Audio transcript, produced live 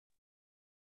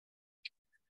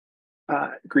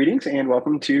Greetings and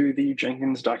welcome to the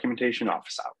Jenkins Documentation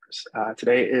Office Hours.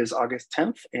 Today is August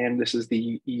 10th, and this is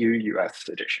the EU-US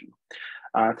edition.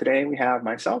 Today we have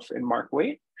myself and Mark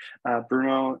Waite.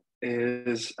 Bruno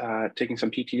is taking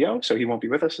some PTO, so he won't be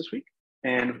with us this week.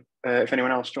 And if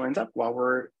anyone else joins up while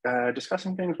we're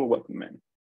discussing things, we'll welcome them in.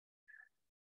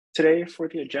 Today for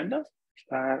the agenda,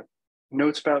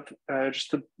 notes about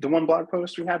just the one blog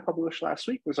post we had published last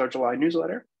week was our July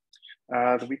newsletter.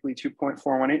 The weekly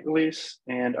 2.418 release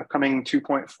and upcoming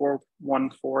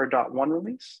 2.414.1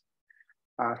 release.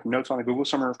 Notes on the Google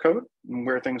Summer of Code and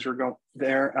where things are going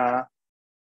there,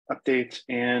 updates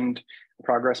and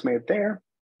progress made there.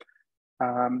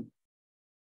 The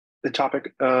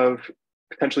topic of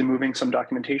potentially moving some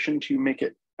documentation to make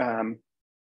it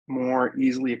more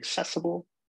easily accessible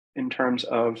in terms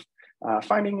of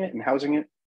finding it and housing it.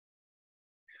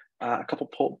 A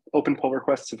couple open pull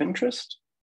requests of interest.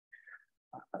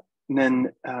 And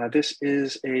then this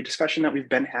is a discussion that we've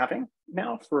been having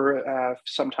now for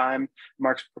some time.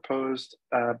 Mark's proposed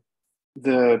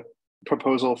the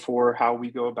proposal for how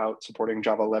we go about supporting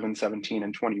Java 11, 17,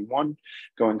 and 21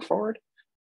 going forward.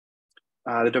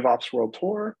 The DevOps World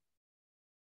Tour.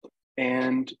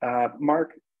 And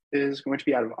Mark is going to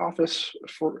be out of office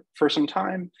for some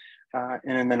time.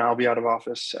 And then I'll be out of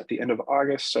office at the end of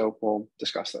August. So we'll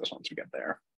discuss those once we get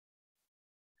there.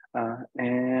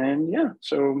 And yeah,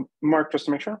 so Mark, just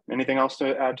to make sure, anything else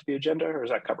to add to the agenda, or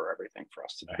does that cover everything for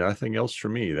us today? Nothing else for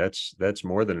me. That's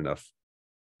more than enough.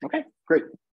 Okay, great.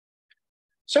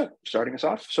 So starting us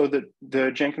off, so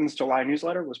the Jenkins July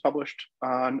newsletter was published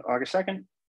on August 2nd.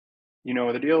 You know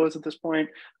what the deal is at this point.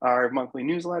 Our monthly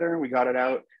newsletter, we got it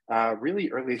out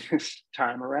really early this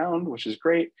time around, which is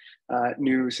great.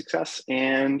 New success,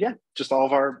 and yeah, just all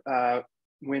of our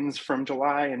wins from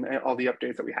July and all the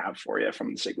updates that we have for you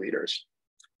from the SIG leaders.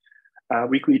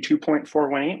 Weekly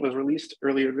 2.418 was released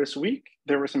earlier this week.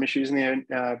 There were some issues in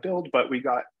the build, but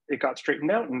it got straightened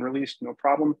out and released, no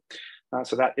problem.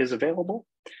 So that is available.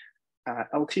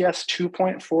 LTS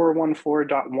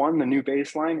 2.414.1, the new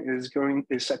baseline,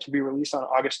 is set to be released on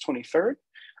August 23rd.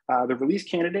 The release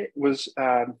candidate is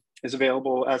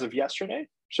available as of yesterday,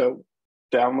 so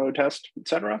download, test,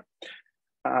 etc.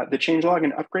 The changelog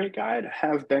and upgrade guide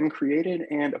have been created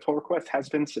and a pull request has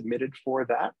been submitted for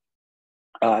that.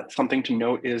 Something to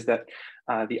note is that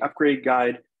the upgrade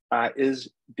guide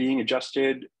is being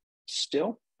adjusted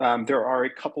still. There are a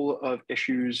couple of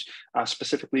issues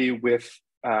specifically with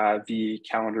the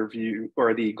calendar view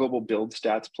or the global build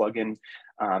stats plugin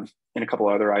and a couple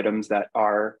other items that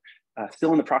are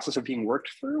still in the process of being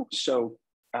worked through. So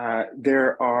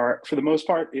there are, for the most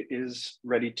part, it is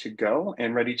ready to go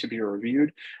and ready to be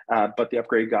reviewed, but the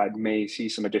upgrade guide may see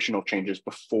some additional changes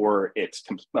before it's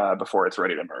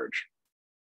ready to merge.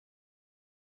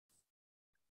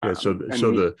 Yeah, so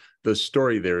the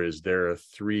story there is there are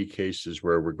 3 cases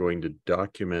where we're going to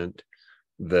document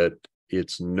that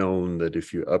it's known that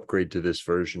if you upgrade to this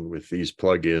version with these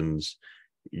plugins,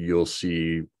 you'll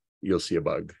see a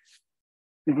bug.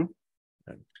 Mm-hmm.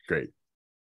 Great.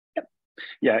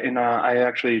 Yeah, and I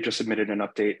actually just submitted an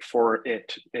update for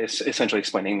it, essentially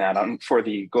explaining that for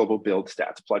the global build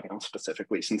stats plugin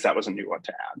specifically, since that was a new one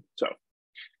to add. So,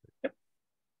 yep.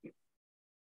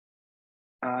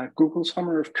 Google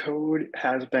Summer of Code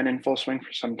has been in full swing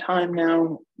for some time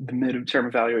now. The midterm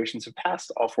evaluations have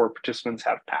passed. All 4 participants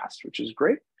have passed, which is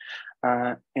great.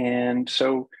 And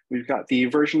so we've got the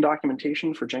version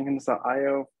documentation for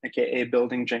Jenkins.io, aka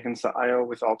building Jenkins.io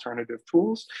with alternative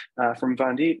tools from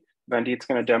Vandit. Vandit's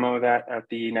going to demo that at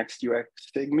the next UX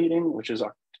SIG meeting, which is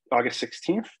August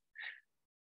 16th.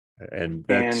 And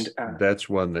that's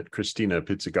one that Christina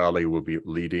Pizzigali will be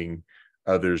leading.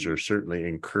 Others are certainly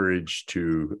encouraged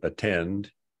to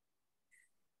attend.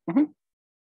 Mm-hmm.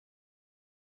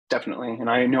 Definitely, and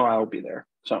I know I'll be there.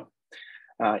 So,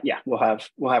 yeah, we'll have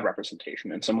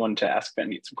representation and someone to ask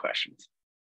Vandit some questions.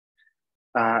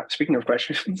 Speaking of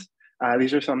questions.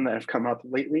 These are some that have come up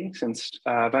lately since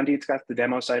Vandit's got the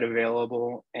demo site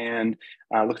available and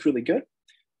looks really good.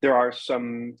 There are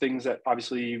some things that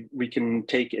obviously we can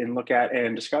take and look at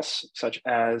and discuss, such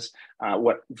as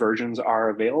what versions are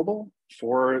available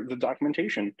for the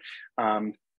documentation.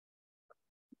 Mark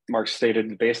stated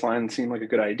the baseline seemed like a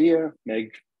good idea.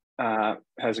 Meg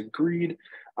has agreed.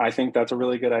 I think that's a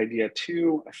really good idea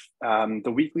too.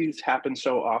 The weeklies happen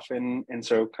so often and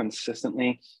so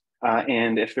consistently.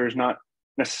 And if there's not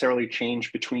necessarily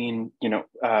change between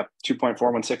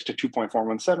 2.416 to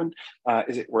 2.417,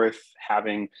 is it worth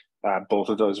having both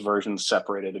of those versions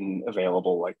separated and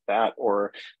available like that,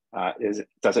 or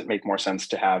does it make more sense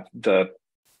to have the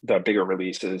bigger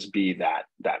releases be that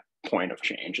point of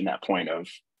change and that point of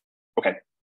okay,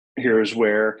 here's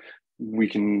where we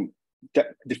can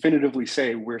definitively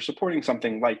say we're supporting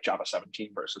something like Java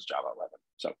 17 versus Java 11.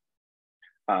 So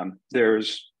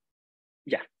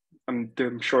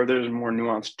I'm sure there's more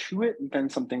nuance to it than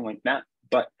something like that,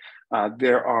 but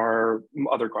there are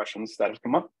other questions that have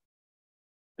come up.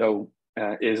 So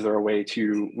is there a way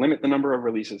to limit the number of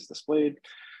releases displayed?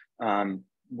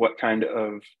 What kind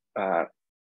of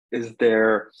is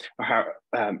there?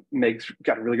 Meg's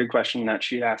got a really good question that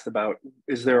she asked about.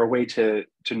 Is there a way to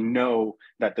know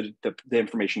that the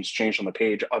information's changed on the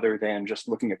page other than just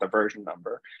looking at the version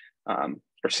number,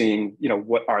 or seeing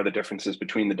what are the differences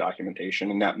between the documentation?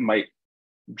 And that might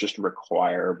just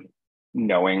require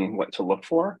knowing what to look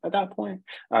for at that point,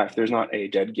 if there's not a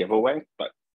dead giveaway.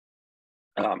 But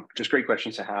just great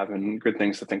questions to have and good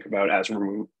things to think about as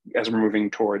we're moving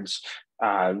towards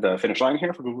the finish line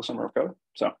here for Google Summer of Code.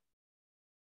 So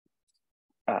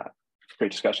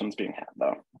great discussions being had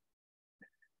though.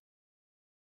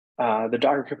 The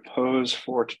Docker Compose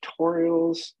for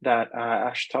tutorials that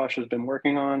Ashutosh has been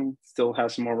working on still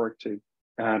has some more work to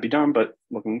be done, but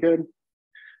looking good.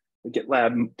 The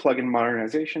GitLab plugin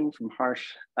modernization from Harsh.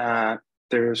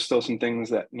 There's still some things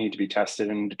that need to be tested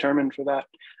and determined for that.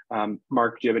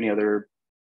 Mark, do you have any other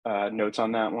notes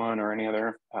on that one or any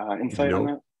other insight on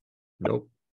that? Nope.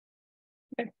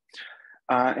 Okay.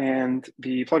 And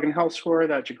the plugin health score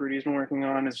that Jagrudi's been working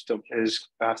on is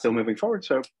still moving forward.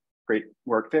 So great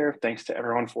work there. Thanks to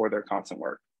everyone for their constant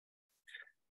work.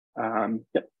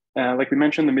 Like we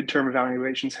mentioned, the midterm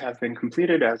evaluations have been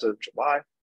completed as of July.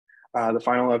 The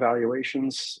final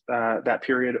evaluations, that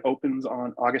period opens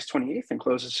on August 28th and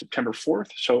closes September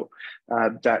 4th. So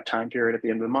that time period at the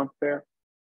end of the month there.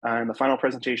 And the final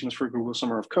presentations for Google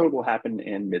Summer of Code will happen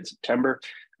in mid-September.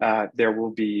 There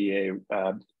will be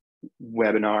a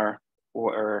webinar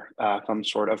or some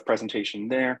sort of presentation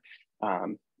there.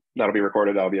 That'll be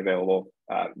recorded, that'll be available.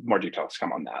 More details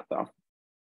come on that though.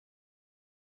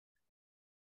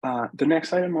 The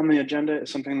next item on the agenda is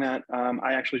something that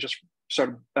I actually just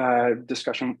started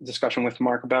discussion with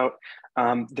Mark about.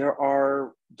 There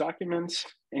are documents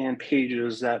and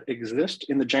pages that exist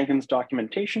in the Jenkins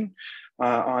documentation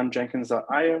on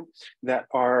jenkins.io that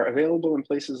are available in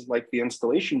places like the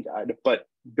installation guide, but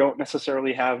don't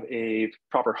necessarily have a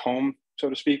proper home, so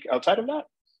to speak, outside of that.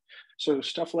 So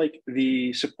stuff like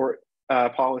the support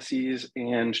policies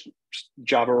and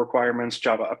Java requirements,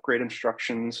 Java upgrade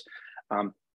instructions,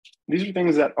 these are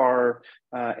things that are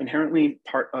inherently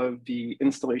part of the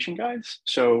installation guides.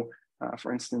 So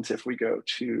for instance, if we go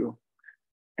to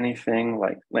anything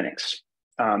like Linux,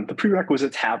 the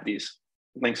prerequisites have these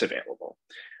links available.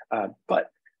 But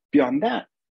beyond that,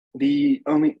 the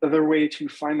only other way to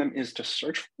find them is to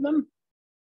search for them.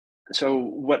 So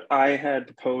what I had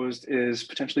proposed is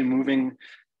potentially moving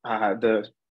the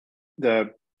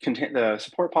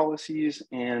support policies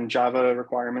and Java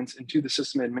requirements into the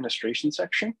system administration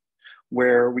section,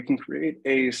 where we can create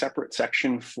a separate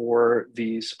section for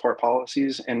the support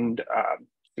policies. And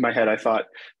in my head, I thought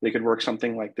they could work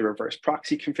something like the reverse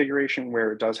proxy configuration,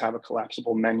 where it does have a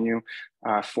collapsible menu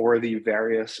for the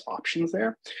various options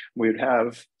there. We would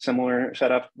have similar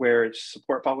setup where it's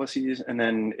support policies, and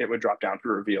then it would drop down to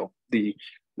reveal the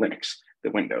Linux,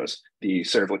 the Windows, the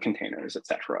servlet containers,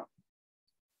 etc.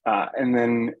 And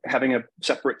then having a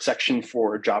separate section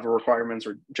for Java requirements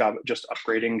or Java, just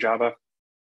upgrading Java.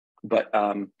 But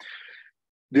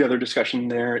the other discussion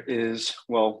there is,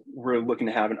 well, we're looking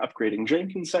to have an upgrading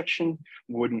Jenkins section.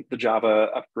 Wouldn't the Java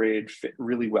upgrade fit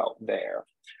really well there?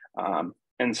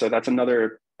 And so that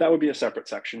would be a separate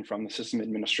section from the system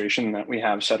administration that we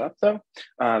have set up though.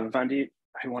 Vandit,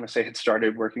 I want to say, had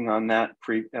started working on that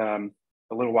a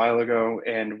little while ago,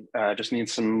 and just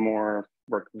needs some more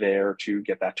work there to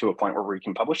get that to a point where we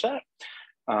can publish that.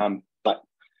 But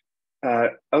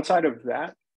outside of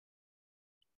that,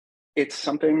 it's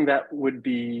something that would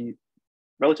be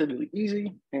relatively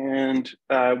easy and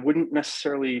wouldn't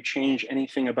necessarily change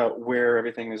anything about where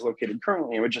everything is located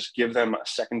currently. It would just give them a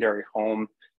secondary home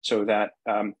so that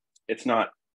it's not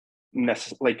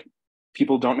like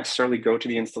people don't necessarily go to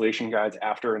the installation guides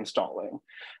after installing.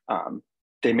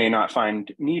 They may not find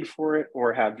need for it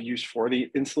or have use for the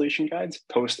installation guides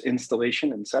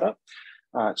post-installation and setup.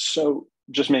 So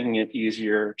just making it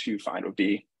easier to find would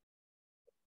be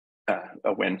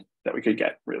a win that we could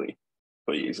get really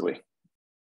easily.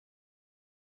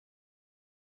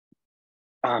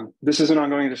 This is an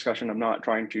ongoing discussion. I'm not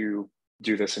trying to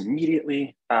do this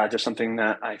immediately, just something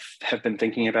that I have been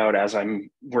thinking about as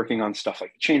I'm working on stuff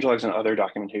like changelogs and other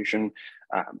documentation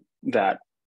that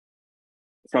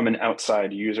from an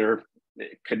outside user,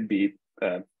 it could be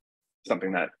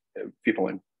something that people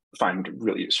find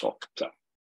really useful. So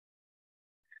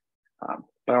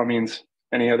by all means,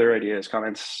 any other ideas,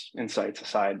 comments, insights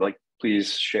aside, like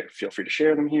please feel free to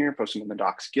share them here, post them in the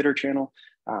Docs Gitter channel.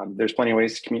 There's plenty of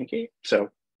ways to communicate, so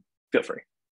feel free.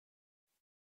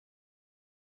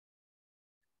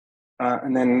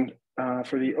 And then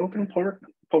for the open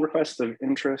pull requests of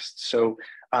interest, so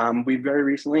we very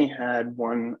recently had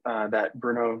one that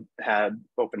Bruno had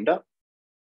opened up,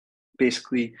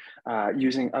 basically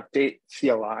using update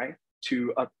CLI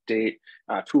to update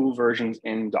tool versions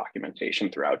in documentation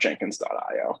throughout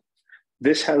Jenkins.io.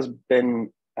 This has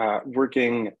been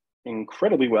working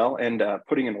incredibly well and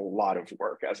putting in a lot of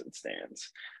work as it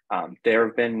stands. There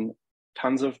have been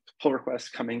tons of pull requests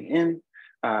coming in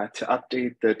to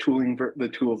update the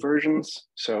tool versions.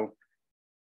 So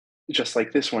just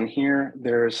like this one here,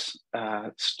 there's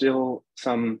still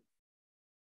some,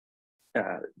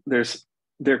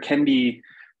 there can be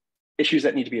issues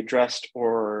that need to be addressed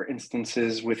or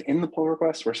instances within the pull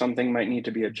request where something might need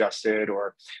to be adjusted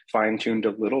or fine-tuned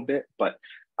a little bit, but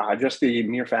just the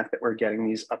mere fact that we're getting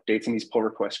these updates and these pull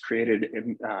requests created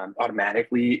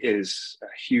automatically is a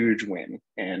huge win.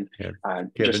 And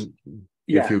Kevin,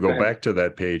 if you go back to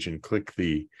that page and click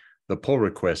the pull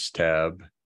requests tab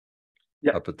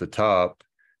up at the top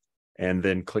and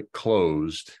then click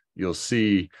closed, you'll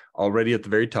see already at the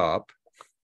very top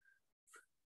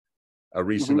a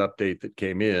recent update that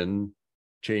came in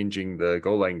changing the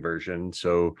Golang version.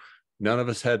 So none of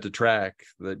us had to track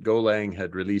that Golang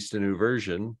had released a new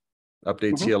version.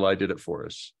 Update CLI did it for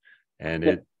us,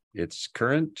 and it's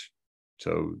current.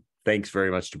 So thanks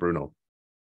very much to Bruno.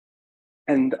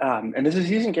 And this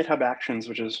is using GitHub Actions,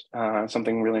 which is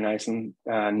something really nice and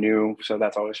new. So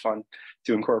that's always fun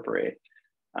to incorporate.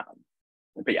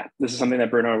 But yeah, this is something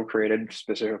that Bruno created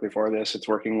specifically for this. It's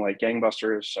working like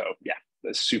gangbusters. So yeah,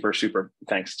 super, super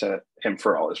thanks to him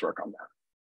for all his work on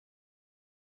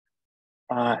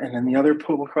that. And then the other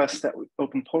pull request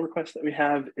open pull request that we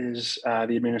have is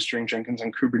the administering Jenkins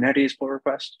and Kubernetes pull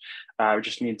request. We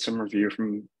just need some review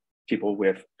from people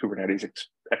with Kubernetes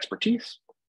expertise.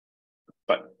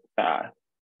 But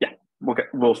yeah,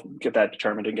 we'll get that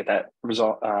determined and get that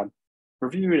result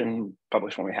reviewed and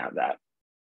published when we have that.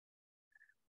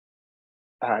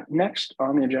 Next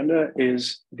on the agenda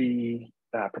is the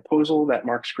proposal that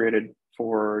Mark's created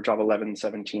for Java 11,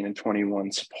 17, and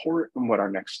 21 support and what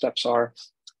our next steps are.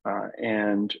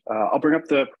 And I'll bring up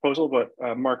the proposal, but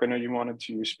Mark, I know you wanted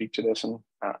to speak to this and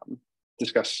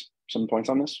discuss some points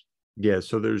on this. Yeah,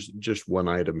 so there's just one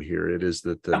item here. It is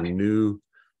that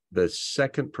the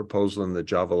second proposal in the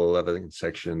Java 11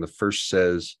 section, the first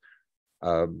says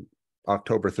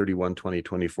October 31,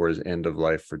 2024 is end of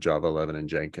life for Java 11 and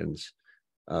Jenkins.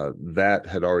 That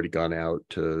had already gone out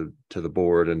to the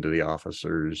board and to the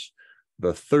officers.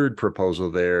 The third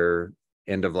proposal there,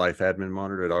 end of life admin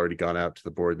monitor, had already gone out to the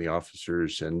board and the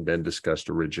officers and been discussed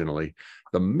originally.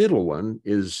 The middle one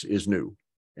is new,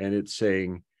 and it's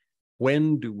saying,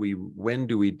 when do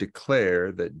we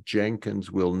declare that Jenkins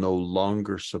will no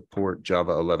longer support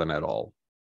Java 11 at all?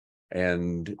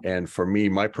 And for me,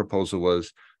 my proposal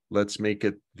was, let's make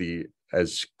it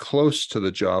as close to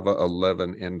the Java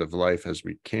 11 end of life as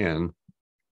we can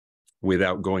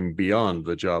without going beyond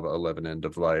the Java 11 end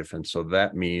of life. And so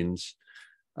that means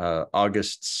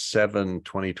August 7,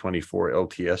 2024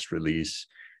 LTS release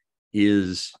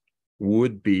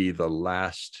would be the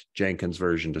last Jenkins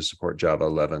version to support Java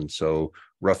 11. So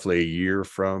roughly a year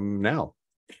from now.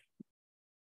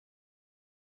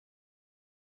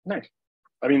 Nice.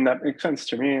 I mean, that makes sense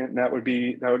to me. And that would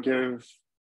give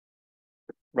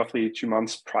roughly 2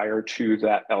 months prior to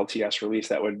that LTS release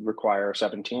that would require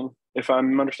 17, if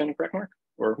I'm understanding correct, Mark?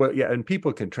 Well, yeah, and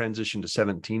people can transition to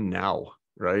 17 now,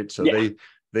 right? So we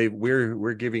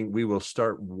will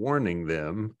start warning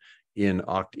them in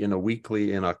a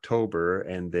weekly in October,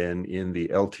 and then in the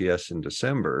LTS in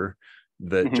December,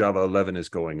 that Java 11 is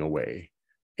going away,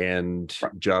 and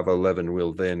Java 11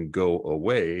 will then go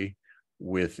away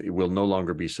it will no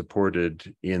longer be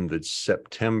supported in the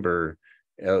September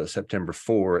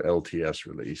 4 LTS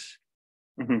release.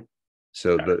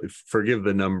 So forgive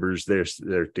the numbers,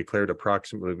 they're declared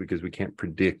approximately because we can't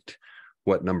predict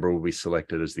what number will be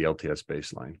selected as the LTS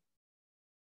baseline.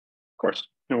 Of course,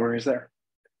 no worries there.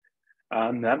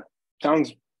 That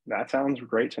sounds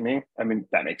great to me. I mean,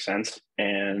 that makes sense.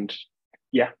 And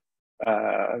yeah,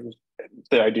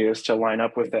 the idea is to line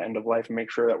up with the end of life and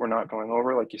make sure that we're not going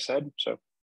over, like you said. So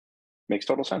makes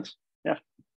total sense. Yeah.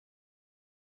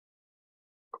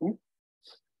 Cool.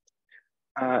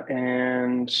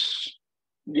 And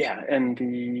Yeah, and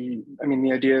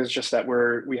the idea is just that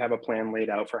we have a plan laid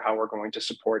out for how we're going to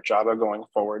support Java going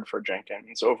forward for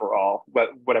Jenkins overall,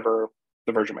 whatever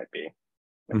the version might be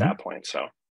at Mhm. that point. So,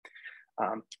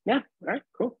 yeah, all right,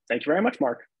 cool. Thank you very much,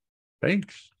 Mark.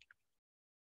 Thanks.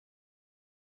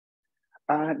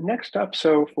 Next up,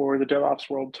 so for the DevOps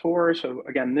World Tour, so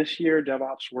again, this year,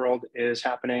 DevOps World is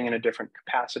happening in a different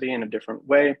capacity, in a different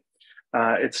way.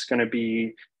 It's going to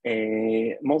be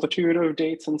a multitude of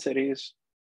dates and cities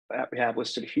that we have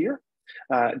listed here.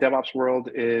 DevOps World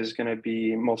is going to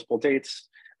be multiple dates.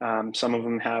 Some of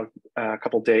them have a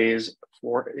couple days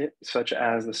for it, such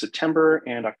as the September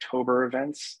and October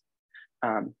events.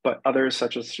 But others,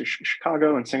 such as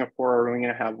Chicago and Singapore, are only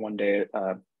going to have one day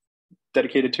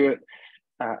dedicated to it.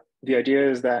 The idea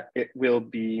is that it will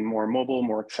be more mobile,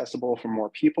 more accessible for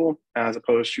more people, as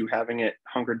opposed to having it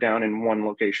hunkered down in one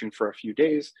location for a few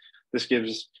days. This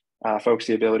gives folks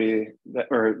the ability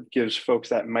or gives folks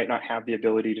that might not have the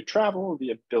ability to travel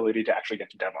the ability to actually get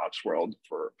to DevOps World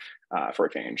for a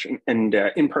change, and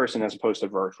in person as opposed to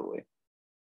virtually.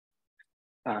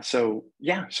 So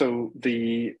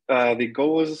the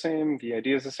goal is the same, the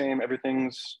idea is the same,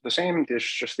 everything's the same.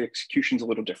 It's just the execution's a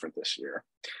little different this year.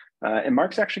 And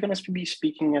Mark's actually going to be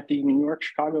speaking at the New York,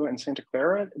 Chicago, and Santa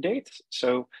Clara dates.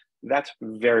 So that's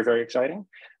very, very exciting.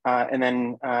 And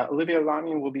then Olivia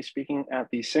Lamy will be speaking at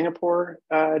the Singapore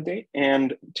date,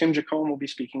 and Tim Jacombe will be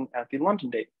speaking at the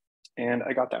London date. And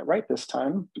I got that right this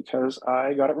time because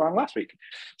I got it wrong last week.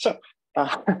 So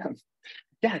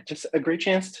yeah, just a great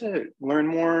chance to learn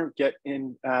more, get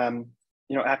in,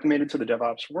 acclimated to the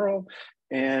DevOps world,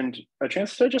 and a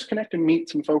chance to just connect and meet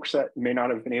some folks that may not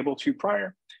have been able to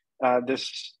prior.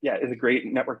 This is a great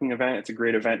networking event. It's a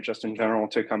great event just in general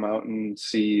to come out and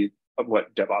see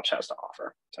what DevOps has to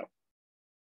offer. So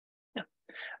yeah,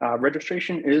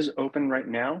 registration is open right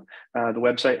now. The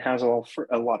website has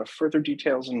a lot of further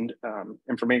details and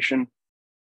information.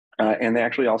 And they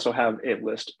actually also have a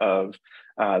list of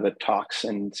the talks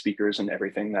and speakers and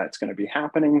everything that's going to be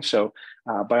happening. So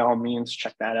by all means,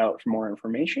 check that out for more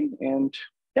information and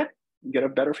yeah, get a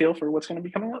better feel for what's going to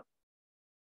be coming up.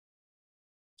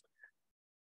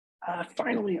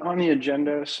 Finally on the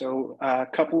agenda, so a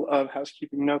couple of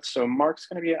housekeeping notes. So Mark's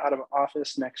going to be out of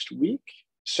office next week.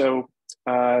 So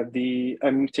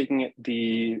I'm taking it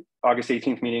the August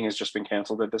 18th meeting has just been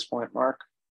canceled at this point, Mark.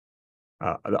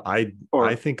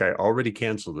 I think I already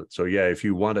canceled it. So yeah, if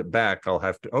you want it back, I'll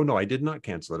have to. Oh no, I did not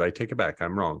cancel it. I take it back.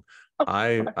 I'm wrong.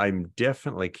 Okay. I'm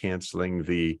definitely canceling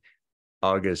the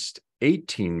August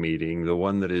 18 meeting, the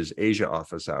one that is Asia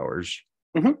office hours.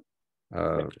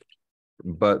 Mm-hmm.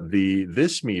 But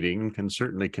this meeting can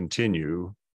certainly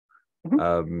continue.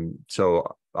 Mm-hmm.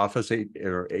 So August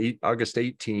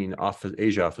 18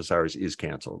 Asia office hours is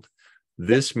canceled.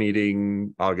 This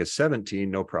meeting, August 17,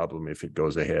 no problem if it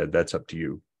goes ahead. That's up to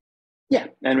you. Yeah,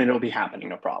 and it'll be happening,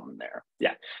 no problem there.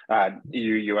 Yeah,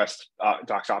 US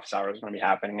Docs office hours is going to be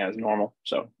happening as normal,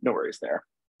 so no worries there.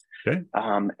 Okay.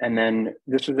 And then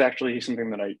this was actually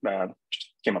something that I just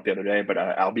came up the other day, but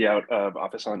I'll be out of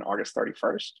office on August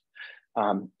 31st.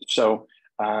 So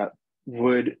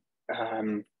would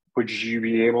you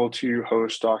be able to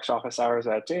host Docs office hours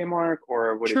that day, Mark,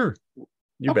 or would Sure.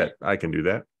 You bet I can do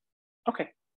that. Okay,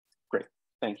 great.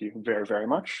 Thank you very, very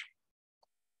much.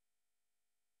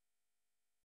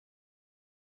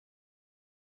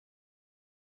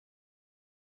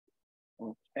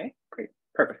 Okay, great,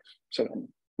 perfect. So then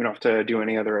we don't have to do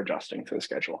any other adjusting to the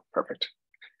schedule. Perfect,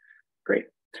 great.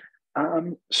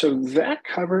 So that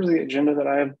covers the agenda that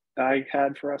I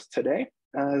had for us today.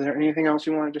 Is there anything else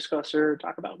you want to discuss or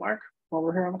talk about, Mark, while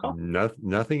we're here on the call?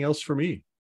 Nothing else for me.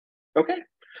 Okay.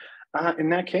 In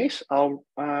that case, we'll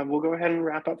go ahead and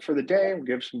wrap up for the day. We'll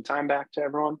give some time back to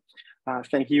everyone.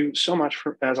 Thank you so much,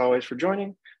 as always, for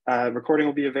joining. Recording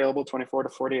will be available 24 to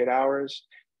 48 hours.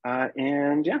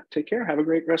 And yeah, take care. Have a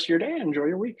great rest of your day. Enjoy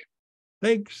your week.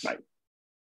 Thanks. Bye.